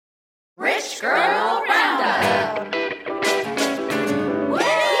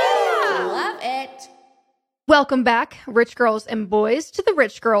Welcome back, rich girls and boys, to the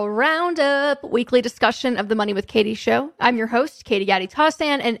Rich Girl Roundup, weekly discussion of the Money with Katie show. I'm your host, Katie Gaddy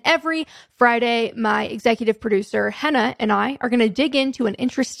Tassan, and every Friday, my executive producer, Henna, and I are going to dig into an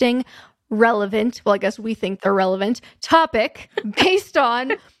interesting, relevant, well, I guess we think they're relevant, topic based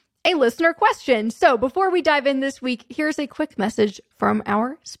on a listener question. So before we dive in this week, here's a quick message from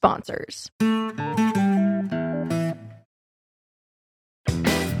our sponsors.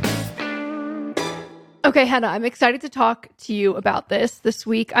 Okay, Henna, I'm excited to talk to you about this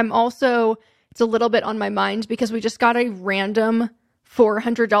week. It's a little bit on my mind because we just got a random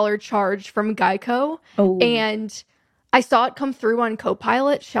 $400 charge from Geico. Oh. And I saw it come through on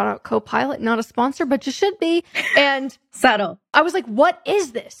Copilot. Shout out Copilot, not a sponsor, but just should be. And subtle. I was like, what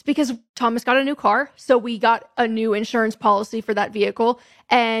is this? Because Thomas got a new car. So we got a new insurance policy for that vehicle.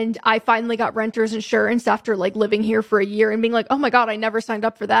 And I finally got renter's insurance after living here for a year and being like, oh my God, I never signed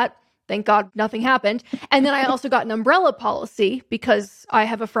up for that. Thank God nothing happened. And then I also got an umbrella policy because I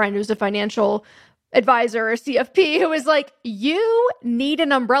have a friend who's a financial advisor or CFP who was like, you need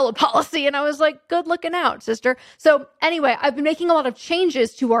an umbrella policy. And I was like, good looking out, sister. So anyway, I've been making a lot of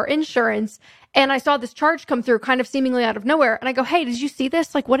changes to our insurance and I saw this charge come through kind of seemingly out of nowhere. And I go, hey, did you see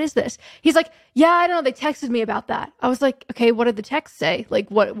this? What is this? He's like, yeah, I don't know. They texted me about that. I was like, okay, what did the text say?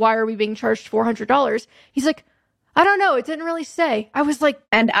 Why are we being charged $400? He's like, I don't know. It didn't really say. I was like...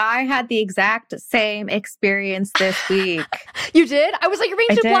 And I had the exact same experience this week. You did? I was like, you're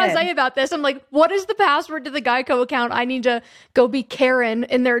being too blasé about this. I'm like, what is the password to the Geico account? I need to go be Karen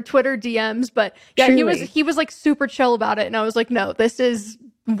in their Twitter DMs. But yeah, Truly. he was super chill about it. And I was like, no,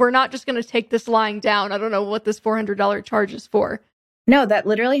 we're not just going to take this lying down. I don't know what this $400 charge is for. No, that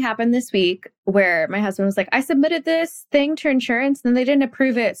literally happened this week where my husband was like, I submitted this thing to insurance and they didn't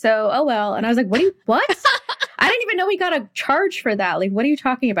approve it. So, oh well. And I was like, what? I didn't even know we got a charge for that. What are you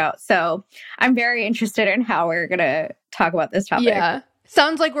talking about? So I'm very interested in how we're going to talk about this topic. Yeah.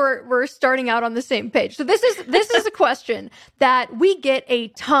 Sounds like we're starting out on the same page. So this is a question that we get a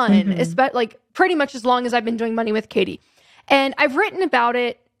ton, pretty much as long as I've been doing Money with Katie. And I've written about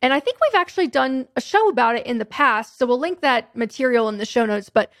it, and I think we've actually done a show about it in the past. So we'll link that material in the show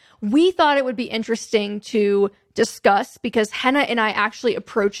notes. But we thought it would be interesting to discuss because Henna and I actually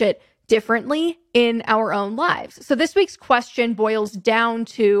approach it differently in our own lives. So this week's question boils down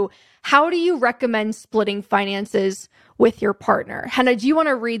to, how do you recommend splitting finances with your partner? Henna, do you want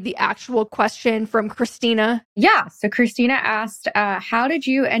to read the actual question from Christina? Yeah. So Christina asked, how did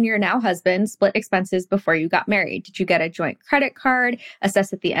you and your now husband split expenses before you got married? Did you get a joint credit card,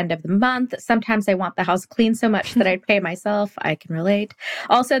 assess at the end of the month? Sometimes I want the house clean so much that I'd pay myself. I can relate.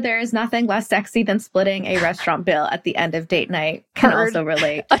 Also, there is nothing less sexy than splitting a restaurant bill at the end of date night. Can also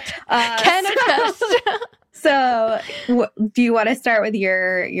relate. Can attest. So do you want to start with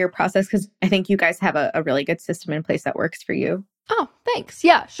your process? Because I think you guys have a really good system in place that works for you. Oh, thanks.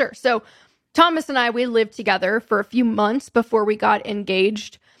 Yeah, sure. So Thomas and I, we lived together for a few months before we got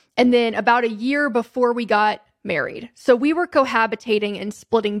engaged. And then about a year before we got married. So we were cohabitating and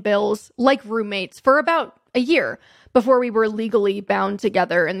splitting bills like roommates for about a year before we were legally bound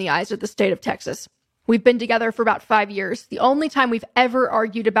together in the eyes of the state of Texas. We've been together for about 5 years. The only time we've ever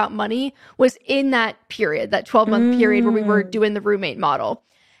argued about money was in that period, that 12-month period where we were doing the roommate model.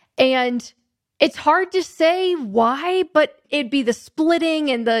 And it's hard to say why, but it'd be the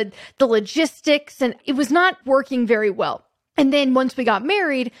splitting and the logistics, and it was not working very well. And then once we got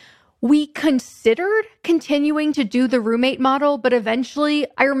married, we considered continuing to do the roommate model, but eventually,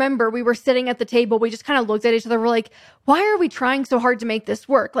 I remember we were sitting at the table, we just kind of looked at each other, we're like, why are we trying so hard to make this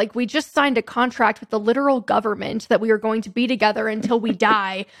work? We just signed a contract with the literal government that we are going to be together until we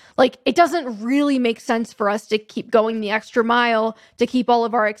die. It doesn't really make sense for us to keep going the extra mile, to keep all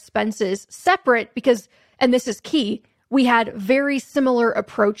of our expenses separate because, and this is key, we had very similar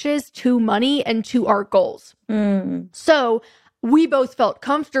approaches to money and to our goals. So we both felt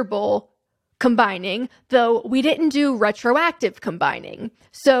comfortable combining, though we didn't do retroactive combining.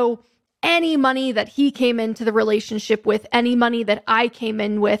 So any money that he came into the relationship with, any money that I came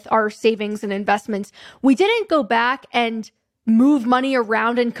in with, our savings and investments, we didn't go back and move money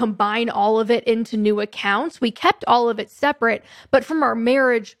around and combine all of it into new accounts. We kept all of it separate, but from our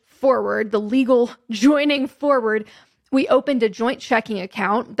marriage forward, the legal joining forward, we opened a joint checking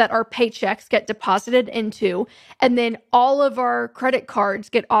account that our paychecks get deposited into, and then all of our credit cards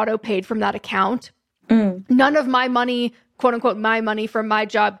get auto-paid from that account. None of my money, quote unquote, my money from my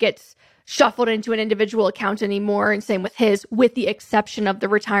job gets shuffled into an individual account anymore, and same with his, with the exception of the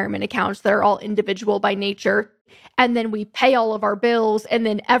retirement accounts that are all individual by nature. And then we pay all of our bills, and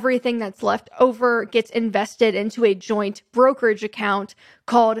then everything that's left over gets invested into a joint brokerage account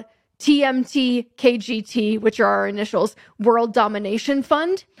called TMT, KGT, which are our initials, World Domination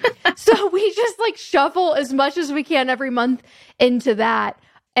Fund. So we just like shuffle as much as we can every month into that.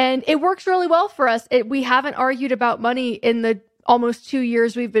 And it works really well for us. We haven't argued about money in the almost 2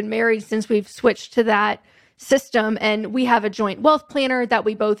 years we've been married since we've switched to that system. And we have a joint wealth planner that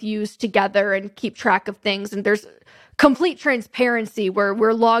we both use together and keep track of things. And there's complete transparency where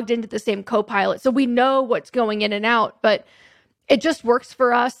we're logged into the same Copilot. So we know what's going in and out, but it just works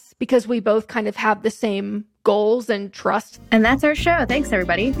for us because we both kind of have the same goals and trust. And that's our show. Thanks,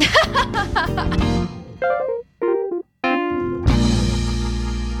 everybody.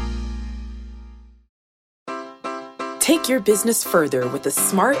 Take your business further with the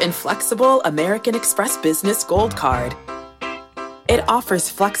smart and flexible American Express Business Gold Card. It offers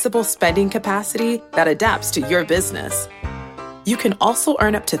flexible spending capacity that adapts to your business. You can also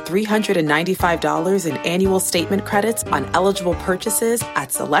earn up to $395 in annual statement credits on eligible purchases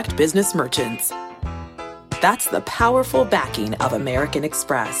at select business merchants. That's the powerful backing of American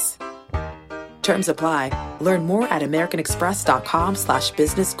Express. Terms apply. Learn more at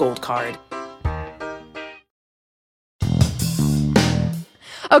americanexpress.com/business gold card.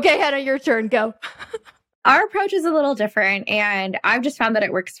 Okay, Hannah, your turn. Go. Our approach is a little different, and I've just found that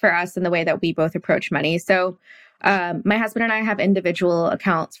it works for us in the way that we both approach money. So my husband and I have individual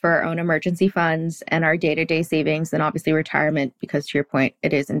accounts for our own emergency funds and our day-to-day savings, and obviously retirement, because to your point,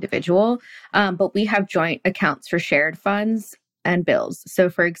 it is individual. But we have joint accounts for shared funds and bills. So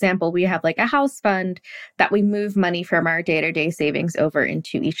for example, we have like a house fund that we move money from our day-to-day savings over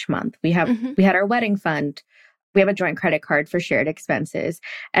into each month. We had our wedding fund. We have a joint credit card for shared expenses.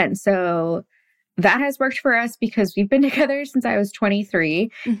 And so that has worked for us because we've been together since I was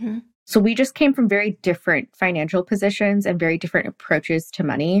 23. Mm-hmm. So we just came from very different financial positions and very different approaches to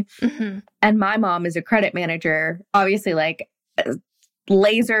money. Mm-hmm. And my mom is a credit manager, obviously like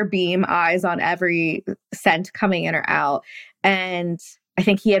laser beam eyes on every cent coming in or out. And I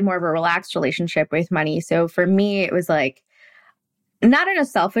think he had more of a relaxed relationship with money. So for me, it was like, not in a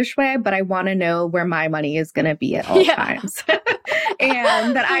selfish way, but I want to know where my money is going to be at all times.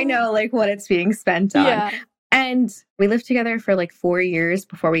 And that I know like what it's being spent on. Yeah. And we lived together for like 4 years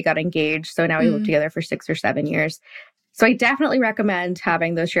before we got engaged. So now we live together for 6 or 7 years. So I definitely recommend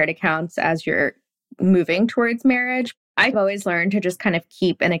having those shared accounts as you're moving towards marriage. I've always learned to just kind of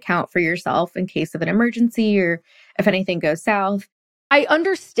keep an account for yourself in case of an emergency or if anything goes south. I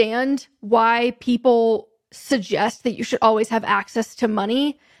understand why people suggest that you should always have access to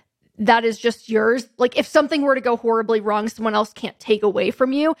money that is just yours. Like if something were to go horribly wrong, someone else can't take away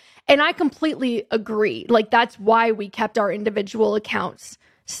from you. And I completely agree. Like that's why we kept our individual accounts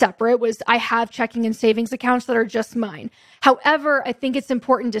separate. Was I have checking and savings accounts that are just mine. However, I think it's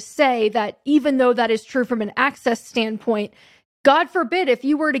important to say that even though that is true from an access standpoint, God forbid if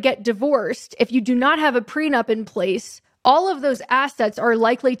you were to get divorced, if you do not have a prenup in place, all of those assets are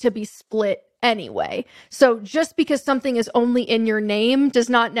likely to be split anyway. So just because something is only in your name does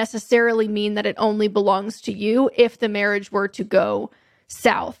not necessarily mean that it only belongs to you if the marriage were to go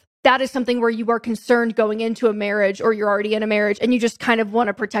south. That is something where you are concerned going into a marriage or you're already in a marriage and you just kind of want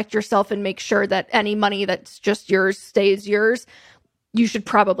to protect yourself and make sure that any money that's just yours stays yours. You should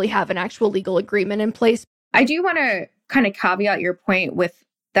probably have an actual legal agreement in place. I do want to kind of caveat your point with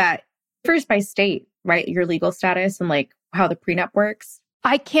that first by state, right? Your legal status and like how the prenup works.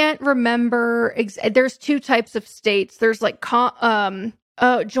 I can't remember. There's 2 types of states. There's like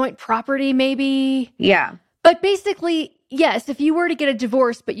joint property, maybe. Yeah. But basically, yes, if you were to get a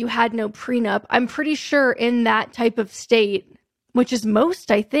divorce, but you had no prenup, I'm pretty sure in that type of state, which is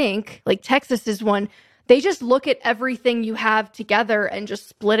most, I think, like Texas is one, they just look at everything you have together and just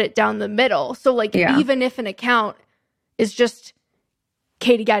split it down the middle. So like, even if an account is just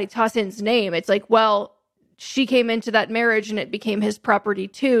Katie Gaddy Tossin's name, it's like, well, she came into that marriage and it became his property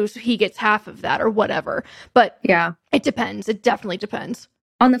too, so he gets half of that or whatever. But yeah, it depends. It definitely depends.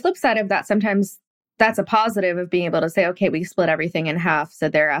 On the flip side of that, sometimes that's a positive of being able to say, okay, we split everything in half, so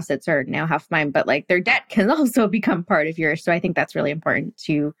their assets are now half mine, but like their debt can also become part of yours. So I think that's really important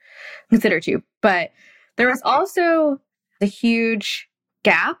to consider too. But there was also a huge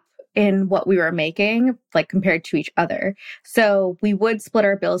gap in what we were making, like compared to each other. So we would split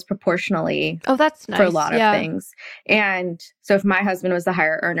our bills proportionally. Oh, that's nice. For a lot of things. And so if my husband was the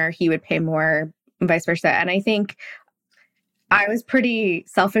higher earner, he would pay more and vice versa. And I think I was pretty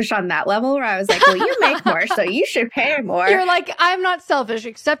selfish on that level where I was like, well, you make more, so you should pay more. You're like, I'm not selfish,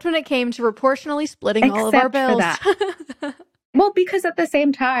 except when it came to proportionally splitting all of our bills. For that. Well, because at the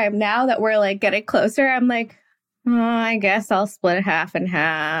same time, now that we're like getting closer, I'm like, I guess I'll split it half and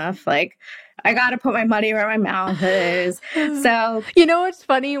half. Like, I got to put my money where my mouth is. So, you know what's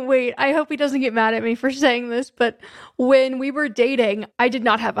funny? Wait, I hope he doesn't get mad at me for saying this, but when we were dating, I did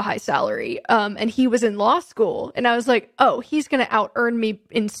not have a high salary. And he was in law school. And I was like, oh, he's going to out earn me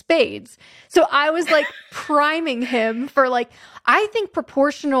in spades. So I was like priming him for like, I think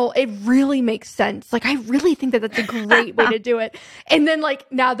proportional, it really makes sense. Like, I really think that that's a great way to do it. And then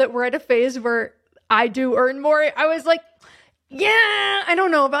like, now that we're at a phase where I do earn more, I was like, yeah, I don't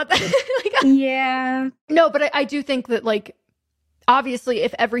know about that. Like, yeah. No, but I do think that, like, obviously,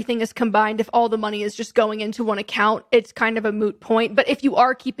 if everything is combined, if all the money is just going into one account, it's kind of a moot point. But if you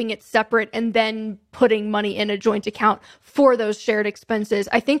are keeping it separate and then putting money in a joint account for those shared expenses,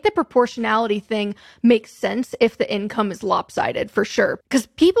 I think the proportionality thing makes sense if the income is lopsided, for sure. Because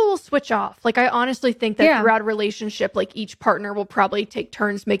people will switch off. Like, I honestly think that throughout a relationship, like, each partner will probably take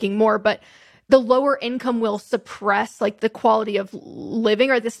turns making more, but the lower income will suppress like the quality of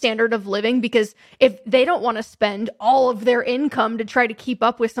living or the standard of living, because if they don't want to spend all of their income to try to keep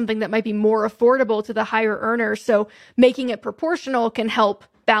up with something that might be more affordable to the higher earners, so making it proportional can help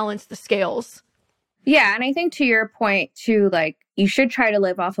balance the scales. Yeah. And I think to your point too, like, you should try to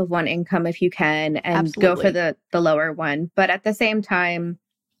live off of one income if you can and go for the lower one. But at the same time,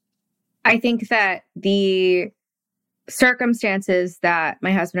 I think that the circumstances that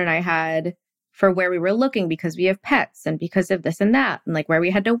my husband and I had for where we were looking, because we have pets and because of this and that, and like where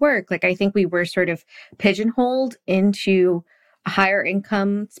we had to work, like, I think we were sort of pigeonholed into a higher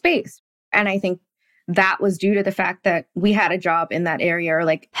income space. And I think that was due to the fact that we had a job in that area, or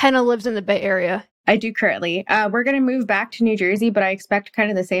like Hannah lives in the Bay Area. I do currently. We're going to move back to New Jersey, but I expect kind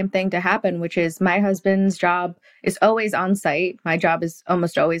of the same thing to happen, which is my husband's job is always on site. My job is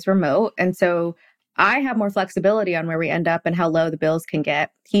almost always remote. And so I have more flexibility on where we end up and how low the bills can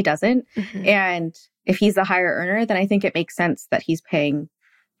get. He doesn't. Mm-hmm. And if he's the higher earner, then I think it makes sense that he's paying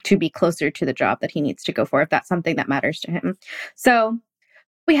to be closer to the job that he needs to go for, if that's something that matters to him. So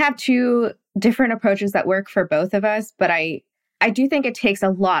we have two different approaches that work for both of us, but I do think it takes a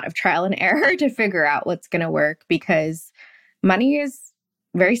lot of trial and error to figure out what's going to work, because money is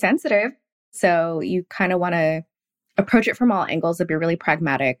very sensitive. So you kind of want to approach it from all angles and be really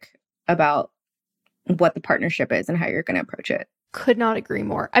pragmatic about what the partnership is and how you're going to approach it. Could not agree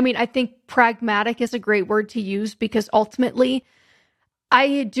more. I mean, I think pragmatic is a great word to use, because ultimately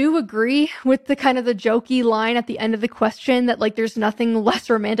I do agree with the kind of the jokey line at the end of the question that like there's nothing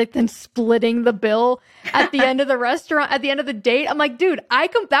less romantic than splitting the bill at the end of the restaurant, at the end of the date. I'm like, dude,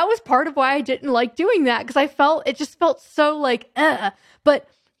 that was part of why I didn't like doing that, because it just felt so like, But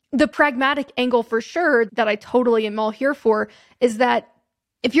the pragmatic angle for sure that I totally am all here for is that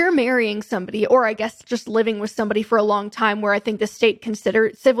if you're marrying somebody, or I guess just living with somebody for a long time, where I think the state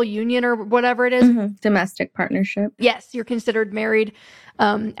considered civil union or whatever it is. Mm-hmm. Domestic partnership. Yes, you're considered married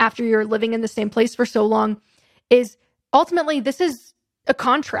after you're living in the same place for so long, is ultimately this is a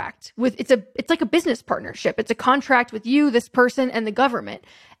contract with, it's like a business partnership. It's a contract with you, this person, and the government.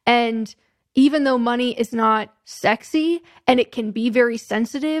 And even though money is not sexy and it can be very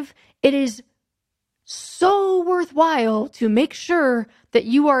sensitive, it is so worthwhile to make sure that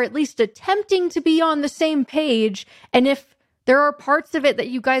you are at least attempting to be on the same page. And if there are parts of it that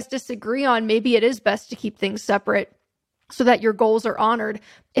you guys disagree on, maybe it is best to keep things separate so that your goals are honored.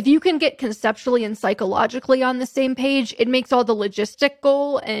 If you can get conceptually and psychologically on the same page, it makes all the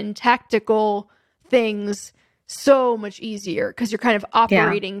logistical and tactical things so much easier, because you're kind of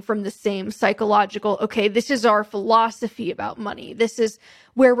operating from the same psychological, okay, this is our philosophy about money. This is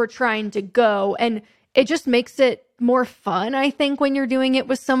where we're trying to go. And it just makes it more fun, I think, when you're doing it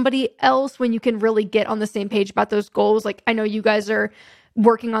with somebody else, when you can really get on the same page about those goals. Like, I know you guys are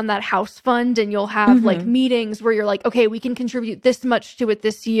working on that house fund, and you'll have like meetings where you're like, okay, we can contribute this much to it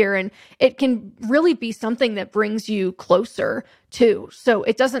this year. And it can really be something that brings you closer too. So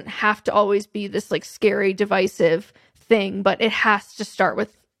it doesn't have to always be this like scary, divisive thing, but it has to start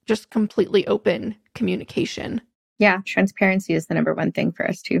with just completely open communication. Yeah, transparency is the number one thing for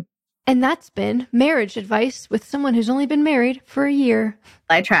us too. And that's been marriage advice with someone who's only been married for a year.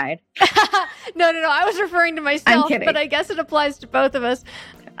 I tried. No. I was referring to myself, but I guess it applies to both of us.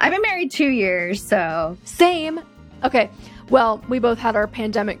 I've been married 2 years, so. Same. Okay. Well, we both had our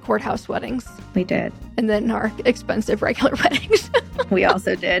pandemic courthouse weddings. We did. And then our expensive regular weddings. We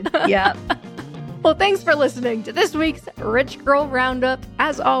also did. Yep. Well, thanks for listening to this week's Rich Girl Roundup.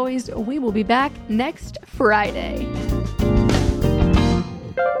 As always, we will be back next Friday.